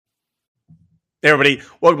Hey everybody,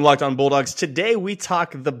 welcome to Locked On Bulldogs. Today we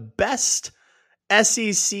talk the best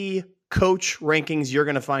SEC coach rankings you're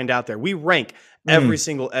going to find out there. We rank every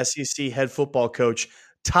single SEC head football coach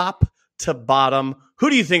top to bottom. Who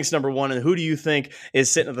do you think's number one and who do you think is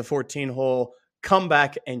sitting at the 14 hole? Come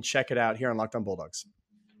back and check it out here on Locked On Bulldogs.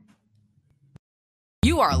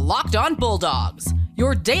 You are Locked On Bulldogs,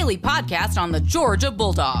 your daily podcast on the Georgia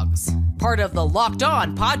Bulldogs, part of the Locked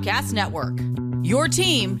On Podcast Network, your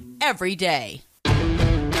team every day.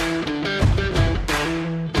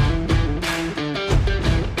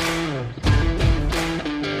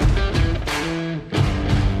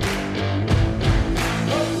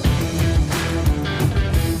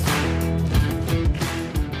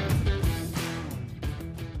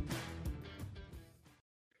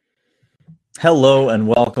 Hello and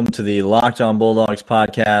welcome to the Locked On Bulldogs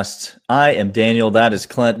podcast. I am Daniel. That is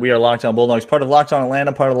Clint. We are Locked On Bulldogs, part of Locked On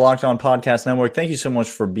Atlanta, part of the Locked On Podcast Network. Thank you so much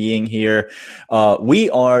for being here.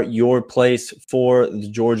 We are your place for the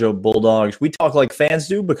Georgia Bulldogs. We talk like fans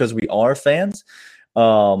do because we are fans.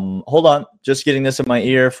 Hold on. Just getting this in my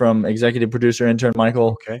ear from executive producer intern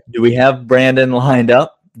Michael. Okay. Do we have Brandon lined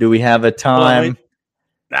up? Do we have a time?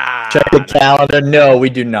 Check the calendar. No, we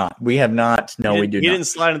do not. We have not. No, we do not. He didn't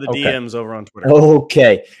slide into the DMs over on Twitter.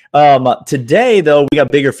 Okay. Today, though, we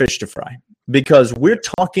got bigger fish to fry because we're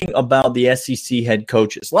talking about the SEC head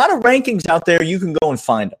coaches. A lot of rankings out there. You can go and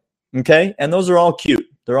find them. Okay. And those are all cute.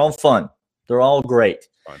 They're all fun. They're all great.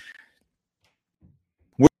 Fun.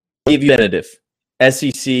 We're going to give you tentative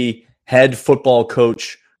SEC head football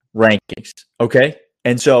coach rankings. Okay.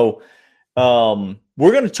 And so,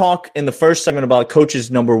 we're going to talk in the first segment about coaches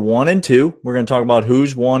number 1 and 2. We're going to talk about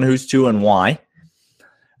who's 1, who's 2, and why.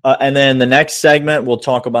 And then the next segment, we'll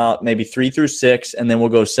talk about maybe 3 through 6, and then we'll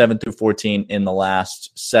go 7 through 14 in the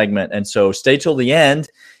last segment. And so stay till the end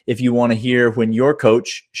if you want to hear when your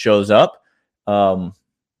coach shows up.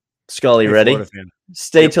 Scully, ready?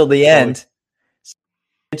 Stay till the end. Stay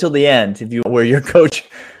till the end if you where your coach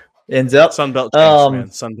ends up. Sunbelt champs, man.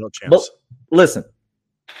 Sunbelt champs. But listen,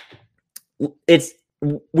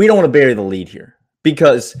 we don't want to bury the lead here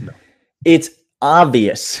because it's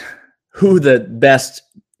obvious who the best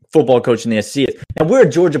football coach in the SEC is. And we're a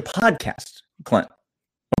Georgia podcast, Clint.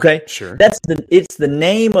 Okay? Sure. It's the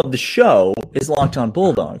name of the show is Locked On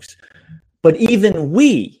Bulldogs. But even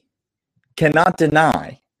we cannot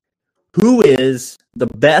deny who is the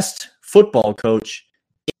best football coach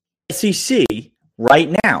in the SEC right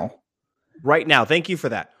now. Right now. Thank you for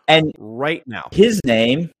that. And right now. His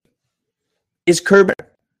name is Kirby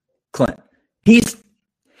Clint. He's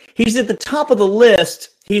at the top of the list.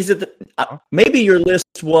 He's at the maybe your list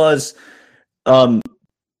was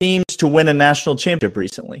teams to win a national championship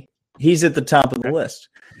recently. He's at the top of the list.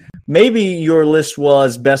 Maybe your list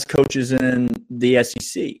was best coaches in the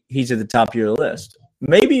SEC. He's at the top of your list.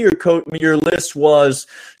 Maybe your list was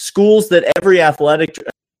schools that every athletic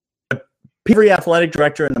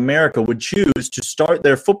director in America would choose to start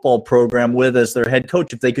their football program with as their head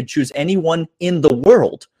coach. If they could choose anyone in the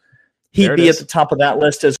world, he'd be at the top of that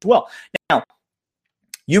list as well. Now,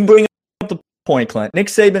 you bring up the point, Clint. Nick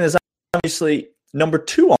Saban is obviously number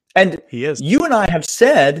 2 on, and he is. You and I have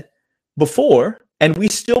said before, and we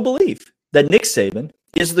still believe that Nick Saban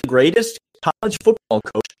is the greatest college football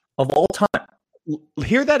coach of all time.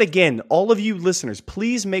 Hear that again, all of you listeners.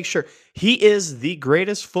 Please make sure he is the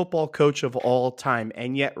greatest football coach of all time.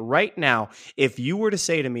 And yet, right now, if you were to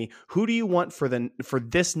say to me, "Who do you want for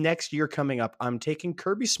this next year coming up?" I'm taking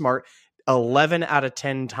Kirby Smart 11 out of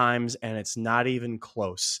 10 times, and it's not even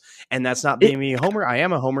close. And that's not being me a homer. I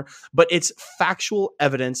am a homer, but it's factual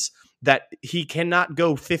evidence that he cannot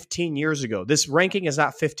go 15 years ago. This ranking is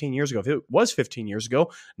not 15 years ago. If it was 15 years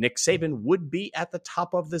ago, Nick Saban would be at the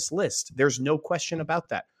top of this list. There's no question about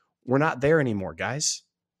that. We're not there anymore, guys.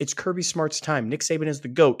 It's Kirby Smart's time. Nick Saban is the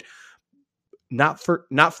GOAT. Not for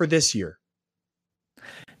this year.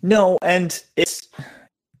 No, and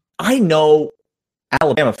I know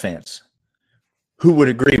Alabama fans who would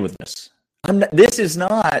agree with this. This is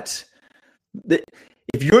not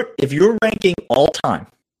if you're ranking all time.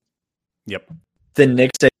 Yep. Then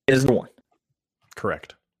Nick Saban is the one.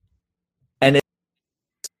 Correct. And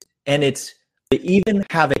it's to even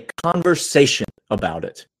have a conversation about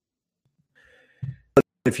it. But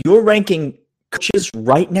if you're ranking coaches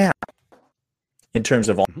right now in terms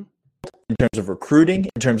of in terms of recruiting,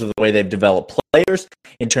 in terms of the way they've developed players,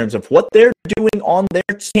 in terms of what they're doing on their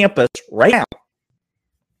campus right now,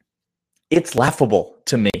 it's laughable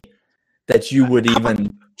to me that you would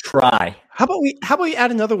even try. How about we add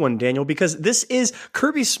another one, Daniel? Because this is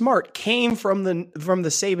Kirby Smart came from the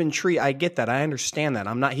Saban tree. I get that. I understand that.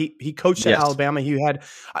 I'm not. He coached at Alabama. He had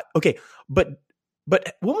okay, but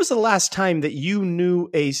But when was the last time that you knew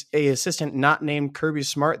a assistant not named Kirby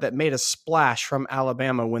Smart that made a splash from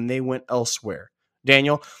Alabama when they went elsewhere?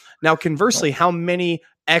 Daniel, now conversely, how many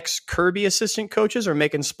ex-Kirby assistant coaches are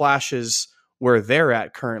making splashes where they're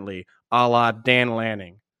at currently, a la Dan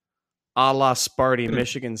Lanning, a la Sparty,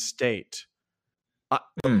 Michigan State, a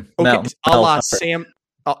la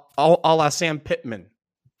Sam Pittman.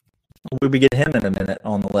 We'll get him in a minute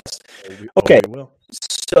on the list. Okay. We will.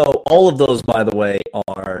 So all of those, by the way,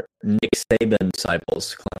 are Nick Saban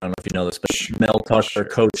disciples. I don't know if you know this, but Mel Tucker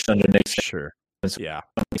coached under Nick Saban. Sure. Yeah.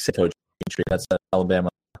 Coach, that's Alabama.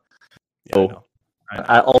 Yeah, so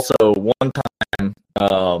I also one time,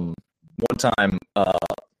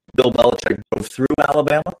 Bill Belichick drove through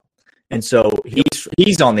Alabama, and so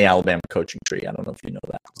he's on the Alabama coaching tree. I don't know if you know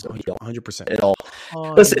that. So 100%. It all.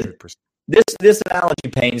 100%. Listen, this analogy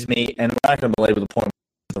pains me, and we're not going to belabor the point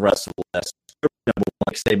with the rest of the list.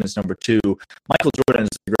 Mike Saban's number 2. Michael Jordan is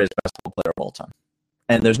the greatest basketball player of all time,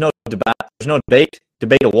 and there's no debate. There's no debate.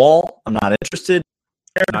 Debate a wall. I'm not interested.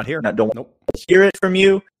 Not here. I don't want to hear it from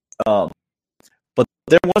you. But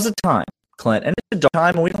there was a time, Clint, and it's a dark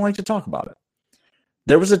time, and we don't like to talk about it.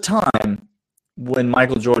 There was a time when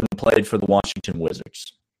Michael Jordan played for the Washington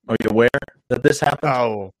Wizards. Are you aware that this happened?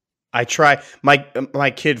 Oh, I try.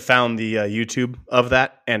 My kid found the YouTube of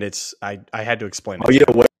that, and I had to explain it. Are you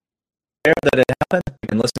aware that it happened?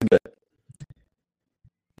 And listen good.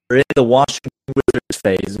 We're in the Washington Wizards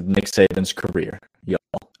phase of Nick Saban's career, y'all.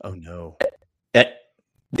 Oh no.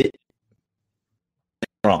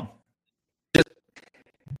 Wrong. Just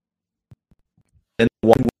in the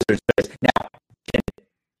one Wizards phase. Now, can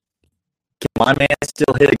my man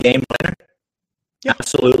still hit a game winner? Yeah.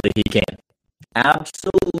 Absolutely he can.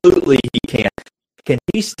 Absolutely he can. Can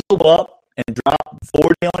he still go up and drop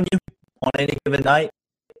 40 on you on any given night?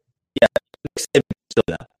 Yeah, Nick Saban can still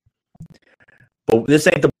do that. But this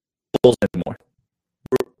ain't the Bulls anymore.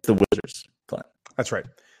 We're the Wizards, Clint. That's right.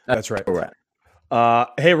 That's right. Where we're at.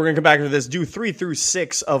 Hey, we're going to come back to this. Do 3 through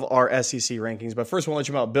 6 of our SEC rankings. But first, we'll let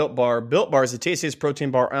you know about Built Bar. Built Bar is the tastiest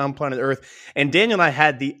protein bar on planet Earth. And Daniel and I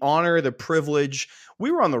had the honor, the privilege.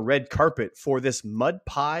 We were on the red carpet for this mud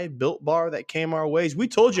pie Built Bar that came our ways. We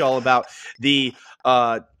told you all about the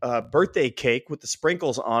birthday cake with the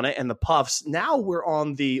sprinkles on it and the puffs. Now we're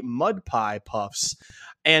on the mud pie puffs.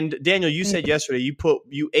 And Daniel, you said yesterday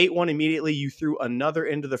you ate one immediately. You threw another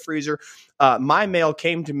into the freezer. My mail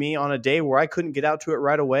came to me on a day where I couldn't get out to it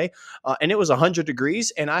right away, and it was 100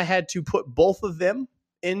 degrees, and I had to put both of them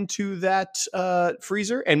into that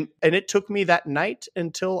freezer, and it took me that night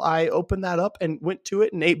until I opened that up and went to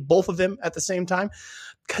it and ate both of them at the same time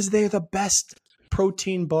because they're the best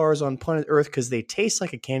protein bars on planet Earth because they taste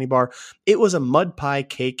like a candy bar. It was a mud pie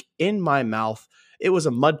cake in my mouth. It was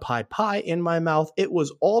a mud pie in my mouth. It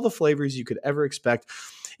was all the flavors you could ever expect.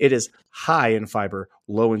 It is high in fiber,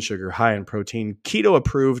 low in sugar, high in protein, keto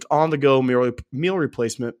approved, on the go meal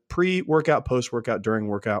replacement, pre-workout, post-workout, during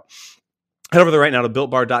workout. Head over there right now to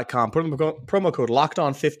BuiltBar.com. Put in the promo code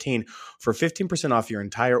LOCKEDON15 for 15% off your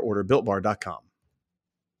entire order. BuiltBar.com.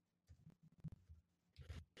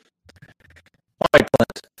 All right,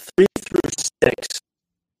 Clint. 3 through 6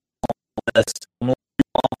 on the list. I'm going to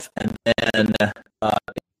leave off and then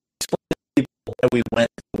explain to people why we went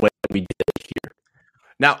the way we did here.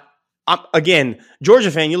 Now, again,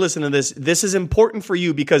 Georgia fan, you listen to this. This is important for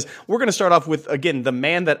you because we're going to start off with, again, the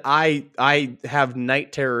man that I have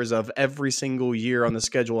night terrors of every single year on the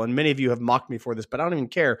schedule. And many of you have mocked me for this, but I don't even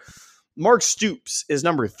care. Mark Stoops is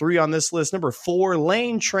number 3 on this list. Number 4,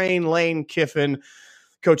 Lane Kiffin,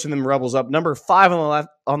 coaching them Rebels up. Number 5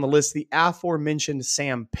 on the list, the aforementioned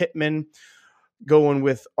Sam Pittman, going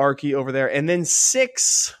with Archie over there. And then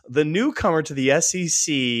 6, the newcomer to the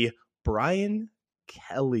SEC, Brian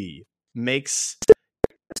Kelly, makes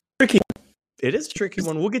tricky. It is a tricky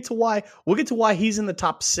one. We'll get to why he's in the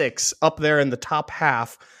top 6, up there in the top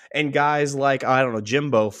half, and guys like, I don't know,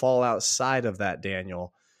 Jimbo fall outside of that,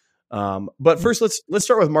 Daniel. But first, let's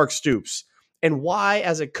start with Mark Stoops and why,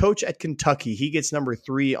 as a coach at Kentucky, he gets number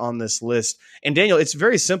 3 on this list. And Daniel, it's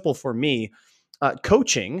very simple for me.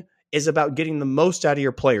 Coaching is about getting the most out of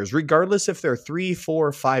your players, regardless if they're 3,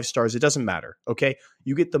 4, 5 stars. It doesn't matter. Okay.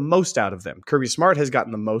 You get the most out of them. Kirby Smart has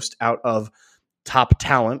gotten the most out of top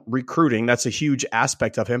talent recruiting. That's a huge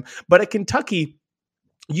aspect of him. But at Kentucky,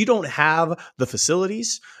 you don't have the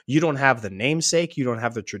facilities. You don't have the namesake. You don't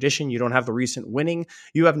have the tradition. You don't have the recent winning.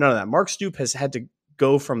 You have none of that. Mark Stoops has had to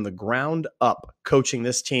go from the ground up coaching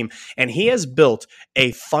this team, and he has built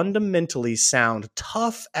a fundamentally sound,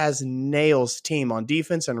 tough as nails team on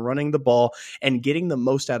defense and running the ball and getting the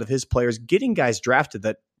most out of his players, getting guys drafted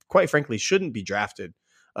that, quite frankly, shouldn't be drafted.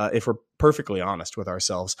 if we're perfectly honest with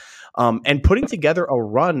ourselves, and putting together a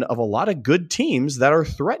run of a lot of good teams that are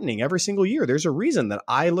threatening every single year. There's a reason that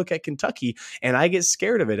I look at Kentucky and I get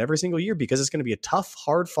scared of it every single year because it's going to be a tough,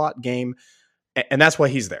 hard-fought game, and that's why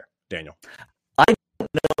he's there, Daniel. I don't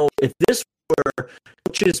know if this were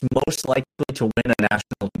coaches most likely to win a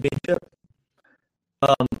national championship.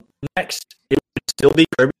 Next, it would still be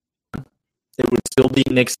Kirby. It would still be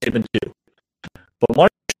Nick Saban too. But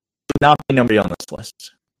Mark would not be number 1 on this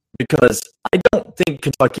list because I don't think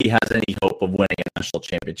Kentucky has any hope of winning a national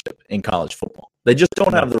championship in college football. They just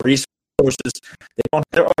don't have the resources. They don't.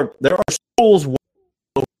 There are schools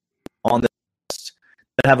on this list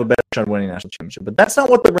that have a better chance of winning a national championship. But that's not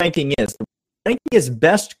what the ranking is. The ranking is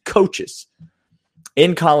best coaches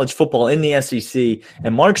in college football in the SEC,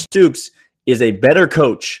 and Mark Stoops is a better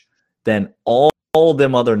coach than all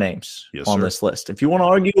them other names on this list. If you want to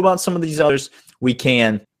argue about some of these others, we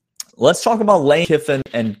can. Let's talk about Lane Kiffin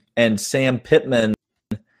and Sam Pittman,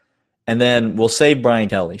 and then we'll save Brian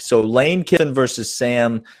Kelly. So Lane Kiffin versus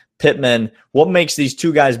Sam Pittman. What makes these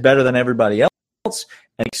two guys better than everybody else?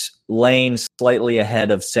 Makes Lane slightly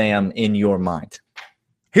ahead of Sam in your mind?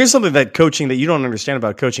 Here's something that you don't understand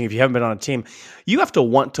about coaching if you haven't been on a team. You have to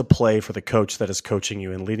want to play for the coach that is coaching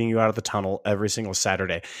you and leading you out of the tunnel every single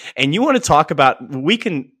Saturday. And you want to talk about, we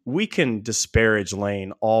can disparage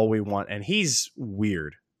Lane all we want, and he's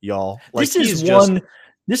weird, y'all. Like,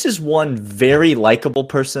 this is one very likable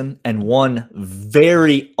person and one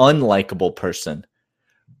very unlikable person.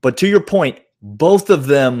 But to your point, both of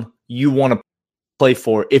them you want to play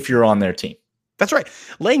for if you're on their team. That's right.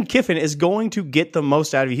 Lane Kiffin is going to get the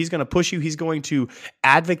most out of you. He's going to push you. He's going to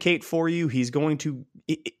advocate for you.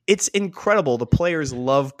 It's incredible. The players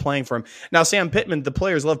love playing for him. Now, Sam Pittman, the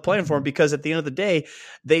players love playing for him because at the end of the day,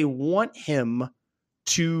 they want him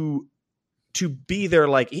to be there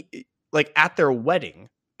like at their wedding,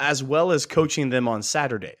 as well as coaching them on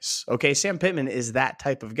Saturdays. Okay. Sam Pittman is that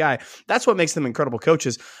type of guy. That's what makes them incredible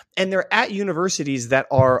coaches. And they're at universities that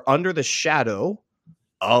are under the shadow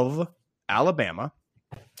of Alabama.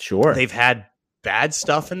 Sure. They've had bad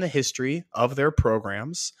stuff in the history of their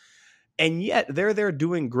programs, and yet they're there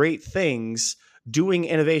doing great things, doing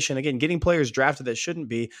innovation, again, getting players drafted that shouldn't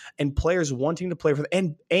be, and players wanting to play for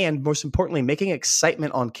them, and most importantly, making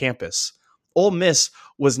excitement on campus. Ole Miss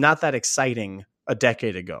was not that exciting a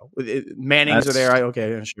decade ago. Mannings are there.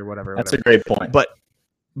 Okay, sure, whatever. That's a great point. But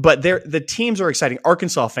the teams are exciting.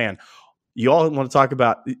 Arkansas fan. You all want to talk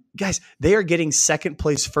about, guys, they are getting second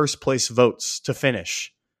place, first place votes to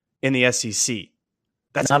finish in the SEC.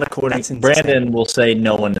 That's not according to Brandon will say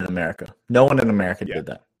no one in America. No one in America did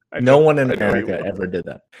that. No one in America ever did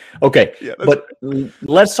that. Okay, but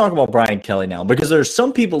let's talk about Brian Kelly now, because there's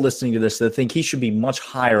some people listening to this that think he should be much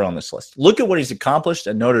higher on this list. Look at what he's accomplished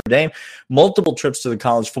at Notre Dame. Multiple trips to the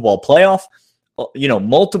college football playoff,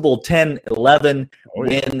 multiple 10, 11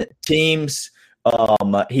 win teams.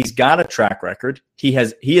 He's got a track record. He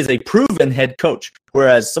is a proven head coach,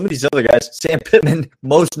 whereas some of these other guys, Sam Pittman,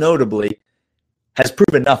 most notably, has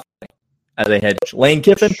proven nothing as a head coach. Lane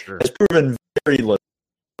Kiffin has proven very little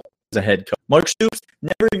as a head coach. Mark Stoops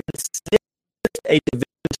never even sniffed a division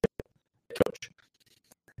head coach.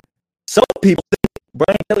 Some people think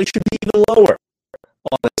Brian Kelly should be even lower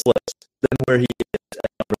on this list than where he is at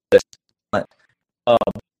number 6.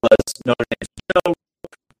 Was Notre Dame's joke.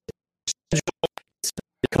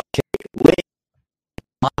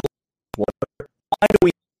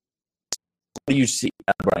 What do you see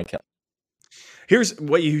at Brian Kelly? Here's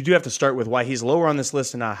what you do have to start with why he's lower on this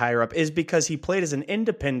list and not higher up is because he played as an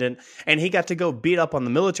independent and he got to go beat up on the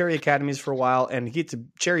military academies for a while and he get to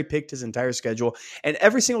cherry picked his entire schedule. And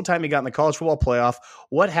every single time he got in the college football playoff,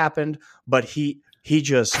 what happened? But he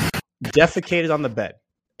just defecated on the bed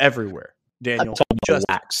everywhere. Daniel just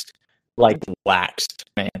waxed,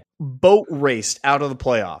 man. Boat raced out of the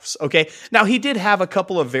playoffs. Okay. Now he did have a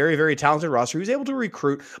couple of very, very talented rosters. He was able to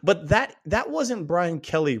recruit, but that wasn't Brian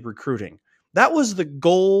Kelly recruiting. That was the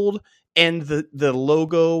gold and the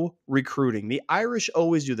logo recruiting. The Irish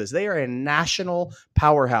always do this. They are a national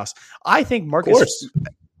powerhouse. I think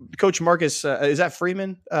Coach Marcus, is that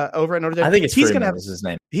Freeman over at Notre Dame? I think Freeman is his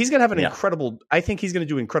name. He's going to have an incredible, I think he's going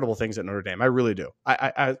to do incredible things at Notre Dame. I really do.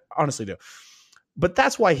 I honestly do. But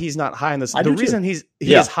that's why he's not high on this. The reason he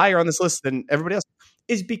is higher on this list than everybody else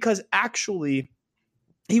is because actually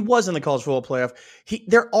he was in the college football playoff.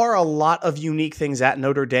 There are a lot of unique things at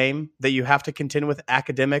Notre Dame that you have to contend with,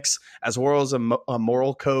 academics, as well as a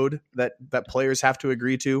moral code that players have to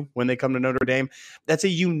agree to when they come to Notre Dame. That's a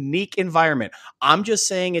unique environment. I'm just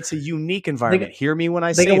saying it's a unique environment. Hear me when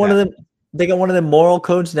I say that. They got one of the moral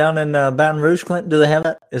codes down in Baton Rouge, Clint. Do they have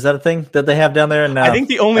that? Is that a thing that they have down there? In, I think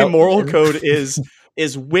the only moral code is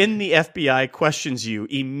when the FBI questions you,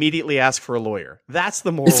 immediately ask for a lawyer. That's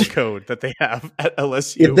the moral code that they have at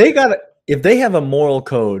LSU. If they have a moral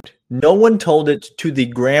code, no one told it to the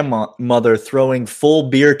grandmother throwing full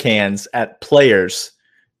beer cans at players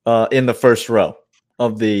in the first row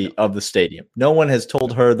of the stadium. No one has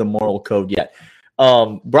told her the moral code yet.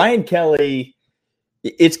 Brian Kelly,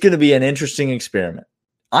 it's going to be an interesting experiment.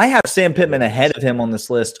 I have Sam Pittman ahead of him on this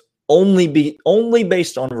list only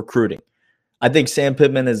based on recruiting. I think Sam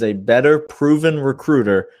Pittman is a better proven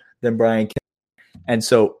recruiter than Brian Kelly. And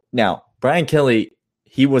so now Brian Kelly,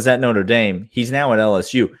 he was at Notre Dame. He's now at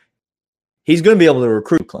LSU. He's going to be able to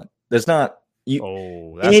recruit, Clint.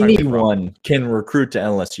 Anyone can recruit to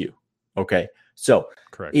LSU. Okay. So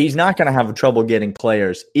correct. He's not going to have trouble getting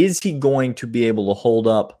players. Is he going to be able to hold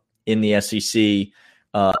up in the SEC?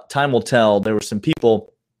 Time will tell. There were some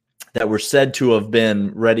people that were said to have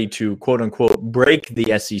been ready to, quote unquote, break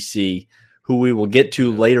the SEC, who we will get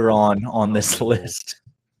to later on this list.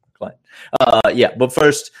 But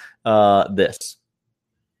first, this.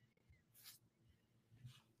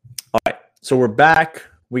 All right, so we're back.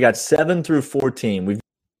 We got 7 through 14. We've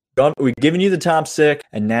given you the top 6,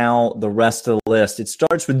 and now the rest of the list. It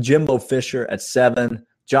starts with Jimbo Fisher at 7,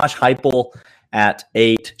 Josh Heupel at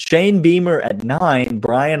 8, Shane Beamer at 9,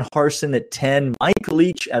 Brian Harsin at 10, Mike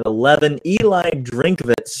Leach at 11, Eli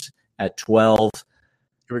Drinkwitz at 12.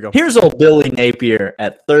 Here we go. Here's old Billy Napier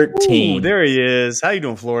at 13. Ooh, there he is. How you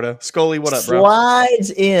doing, Florida? Scully, what up, bro?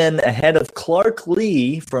 Slides in ahead of Clark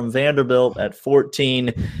Lee from Vanderbilt at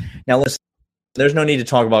 14. Now, listen, there's no need to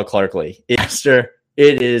talk about Clark Lee.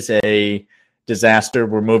 It is a disaster.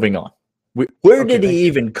 We're moving on. Where did he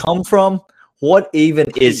even come from? What even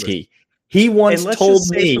is he? He once told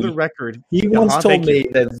me, for the record,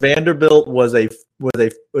 that Vanderbilt was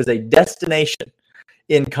a destination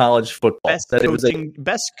in college football.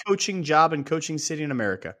 Best coaching job and coaching city in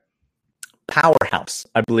America. Powerhouse,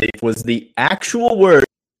 I believe, was the actual word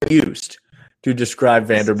used to describe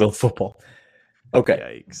Vanderbilt football.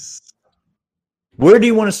 Okay. Yikes. Where do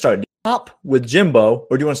you want to start? Top with Jimbo,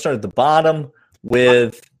 or do you want to start at the bottom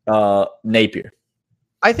with Napier?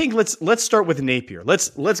 I think let's start with Napier. Let's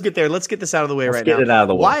get there. Let's get this out of the way right now. Get it out of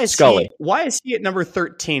the way. Why is he at number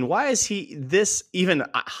 13? Why is he this even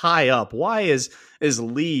high up? Why is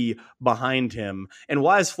Lee behind him? And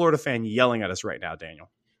why is Florida fan yelling at us right now,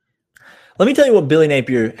 Daniel? Let me tell you what Billy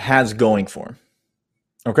Napier has going for him.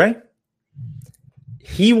 Okay?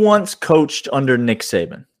 He once coached under Nick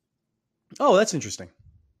Saban. Oh, that's interesting.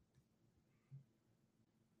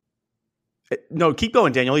 No, keep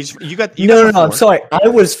going, Daniel. No. I'm sorry. I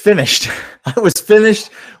was finished. I was finished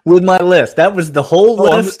with my list. That was the whole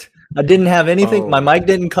list. I didn't have anything. My mic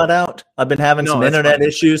didn't cut out. I've been having some internet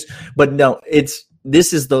issues, but no,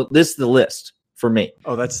 this is the list for me.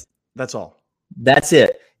 Oh, that's all. That's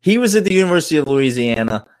it. He was at the University of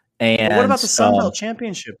Louisiana, and what about the Sun Belt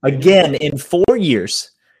Championship? Again, in 4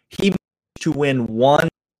 years, he managed to win one Sun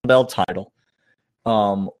Belt title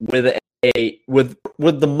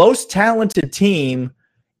with the most talented team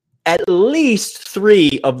at least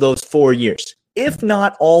 3 of those 4 years, if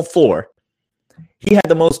not all 4. He had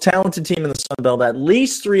the most talented team in the Sun Belt at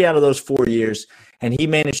least 3 out of those 4 years, and he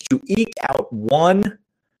managed to eke out one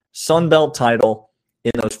Sun Belt title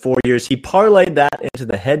in those 4 years. He parlayed that into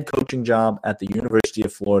the head coaching job at the University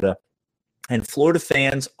of Florida, and Florida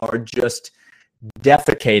fans are just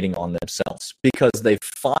defecating on themselves because they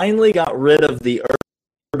finally got rid of the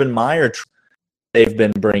Urban Meyer they've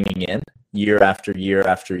been bringing in year after year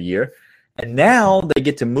after year. And now they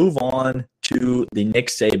get to move on to the Nick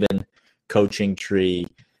Saban coaching tree.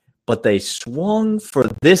 But they swung for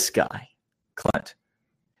this guy, Clint.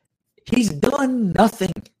 He's done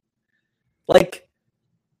nothing. Like,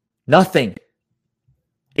 nothing.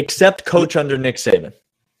 Except coach under Nick Saban.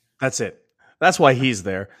 That's it. That's why he's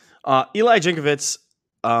there. Eli Drinkwitz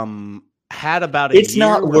had about a year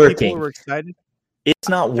not where working. People were excited. It's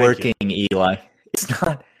not working, Eli. It's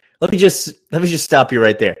not. Let me just stop you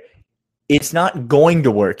right there. It's not going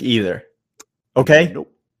to work either. Okay?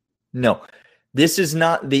 Nope. No. This is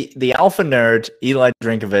not the alpha nerd, Eli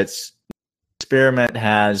Drinkwitz experiment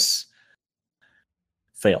has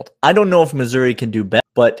failed. I don't know if Missouri can do better,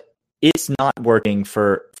 but it's not working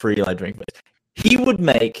for Eli Drinkwitz. He would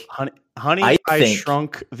make Honey, I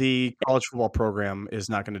Shrunk the College Football Program is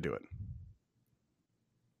not going to do it.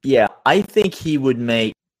 Yeah, I think he would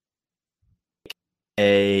make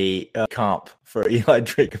a comp for Eli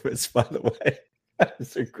Drinkwitz, by the way.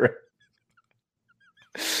 That's a great.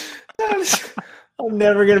 I'm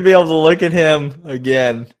never going to be able to look at him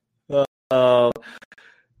again.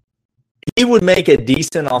 he would make a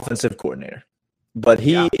decent offensive coordinator, but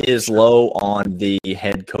he is low on the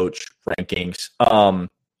head coach rankings.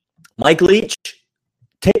 Mike Leach,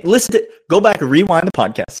 go back and rewind the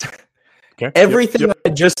podcast. Okay. Everything I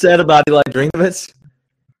just said about Eli Drinkovitz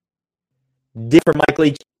did for Mike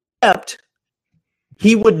Leach, except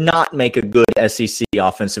he would not make a good SEC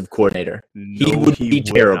offensive coordinator. He would be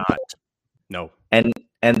terrible. No. And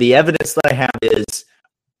the evidence that I have is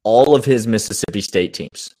all of his Mississippi State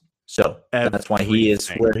teams. So that's why he is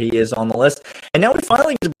where he is on the list. And now we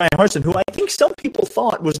finally get to Brian Harsin, who I think some people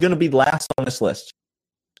thought was going to be last on this list.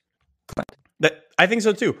 I think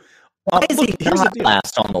so too. Why is he not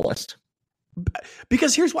last on the list?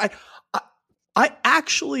 Because here's why. I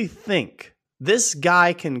actually think this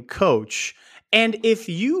guy can coach. And if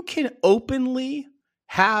you can openly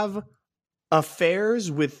have affairs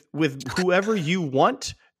with whoever you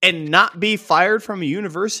want and not be fired from a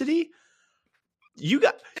university, you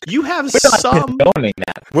have some.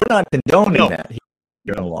 We're not condoning that.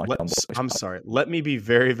 I'm sorry. Let me be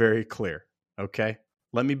very, very clear. Okay?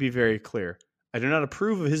 Let me be very clear. I do not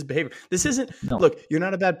approve of his behavior. This isn't look, you're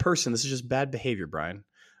not a bad person. This is just bad behavior, Brian.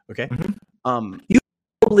 Okay? Mm-hmm. You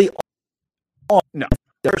probably are no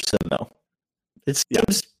person though. It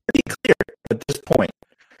seems pretty clear at this point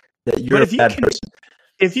that you're a bad person.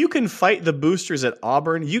 If you can fight the boosters at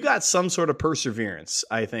Auburn, you got some sort of perseverance,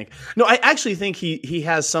 I think. No, I actually think he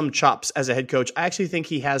has some chops as a head coach. I actually think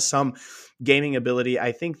he has some gaming ability.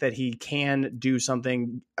 I think that he can do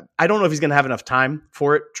something. I don't know if he's going to have enough time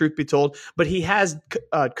for it, truth be told, but he has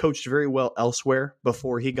coached very well elsewhere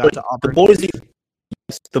before he got to Auburn.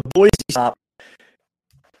 The Boise stop,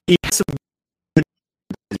 he has some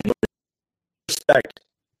respect.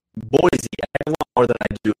 Boise, I have a lot more than I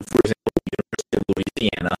do, for example, University of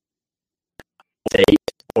Louisiana,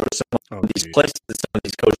 State, or some of these places that some of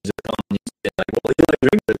these coaches have come and been like, well, Eli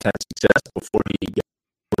Drinkovitz had success before he got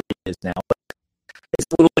where he is now. But it's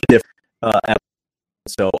a little bit different.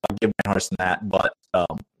 So I'll give Brian Harsin that, but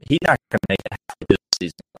he's not going to make it halfway this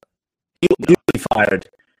season. He'll be fired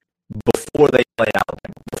before they play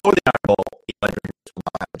Alabama. Before the Iron Bowl, Eli Drinkovitz will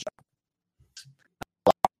not have a job.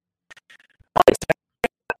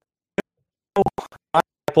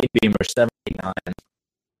 Beamer 79.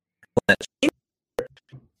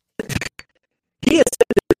 He has said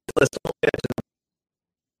this list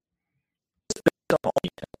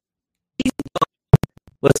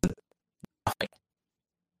listen. Nothing.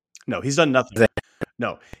 No, he's done nothing.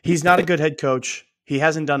 No, he's not a good head coach. He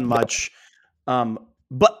hasn't done much.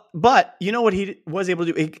 But you know what he was able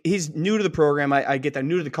to do? He's new to the program. I get that.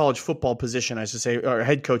 New to the college football position, I should say, or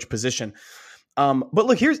head coach position. But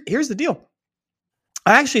look, here's the deal.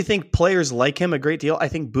 I actually think players like him a great deal. I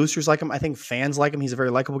think boosters like him. I think fans like him. He's a very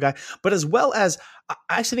likable guy. But as well as, I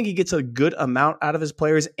actually think he gets a good amount out of his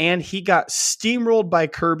players. And he got steamrolled by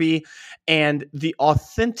Kirby. And the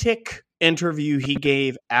authentic interview he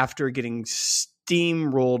gave after getting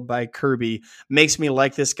steamrolled by Kirby makes me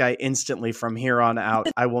like this guy instantly from here on out.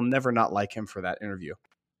 I will never not like him for that interview.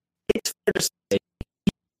 It's fair to say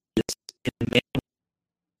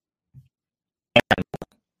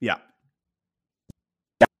yeah.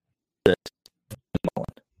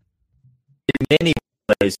 In many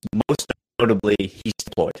ways, most notably, he's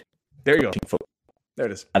deployed. There you go. There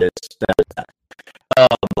it is. That is that.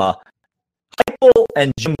 Heupel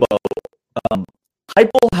and Jimbo.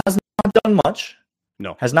 Heupel has not done much.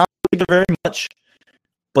 No. Has not done very much.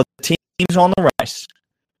 But the team's on the rise.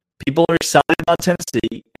 People are excited about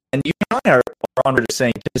Tennessee. And you and I are honored to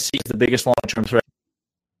saying Tennessee is the biggest long-term threat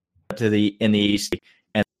in the East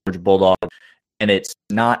and Georgia Bulldog. And it's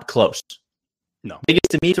not close. No.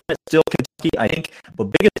 Biggest immediate threat still Kentucky, I think, but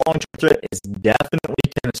biggest long-term threat is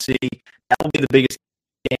definitely Tennessee. That will be the biggest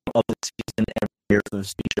game of the season every year for the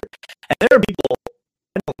future. And there are people,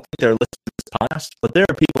 I don't think they're listening to this podcast, but there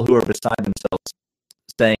are people who are beside themselves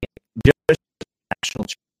saying, "Just national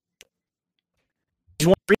championship." He's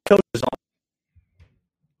won 3 coaches on.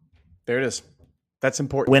 There it is. That's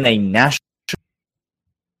important. Win a national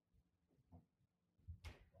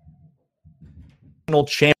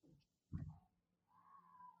championship.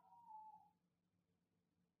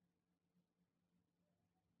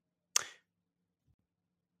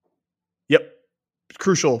 Yep.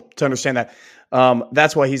 Crucial to understand that.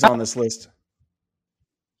 That's why he's on this list.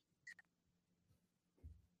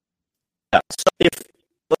 Yeah. So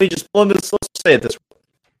let's say it this way.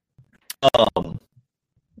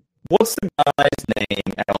 What's the guy's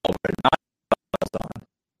name at Auburn? Not Amazon.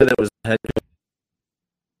 That was the head coach.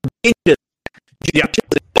 Yeah.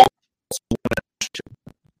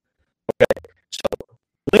 Okay. So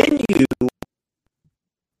when you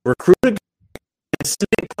recruit a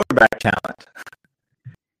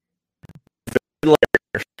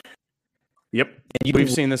Yep. And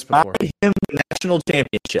We've seen this before. Him the national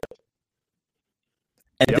championship.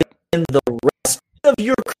 And Yep. then the rest of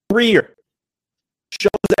your career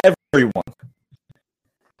shows everyone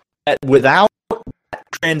that without that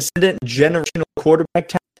transcendent generational quarterback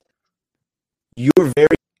talent, you're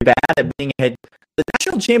very bad at being a head. The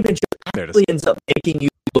national championship actually ends up making you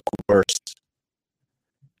look worse.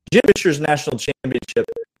 Jim Fisher's national championship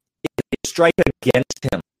is a strike against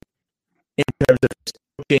him in terms of his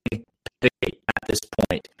coaching pedigree at this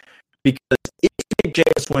point. Because if you take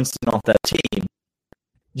Jameis Winston off that team,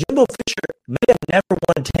 Jimbo Fisher may have never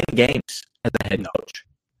won 10 games as a head coach.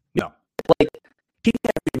 No. Like, he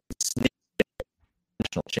never even sniffed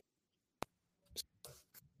national championship.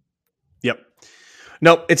 Yep.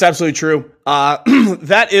 No, it's absolutely true.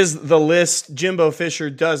 That is the list. Jimbo Fisher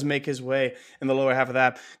does make his way in the lower half of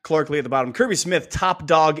that. Clark Lee at the bottom. Kirby Smith, top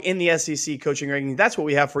dog in the SEC coaching ranking. That's what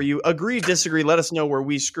we have for you. Agree, disagree. Let us know where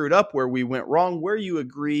we screwed up, where we went wrong, where you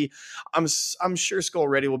agree. I'm sure Skull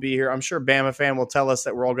Ready will be here. I'm sure Bama Fan will tell us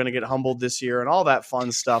that we're all going to get humbled this year and all that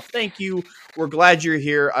fun stuff. Thank you. We're glad you're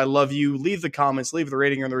here. I love you. Leave the comments, leave the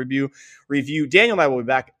rating or the review. Daniel and I will be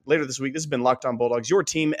back later this week. This has been Locked On Bulldogs, your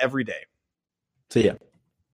team every day. See ya.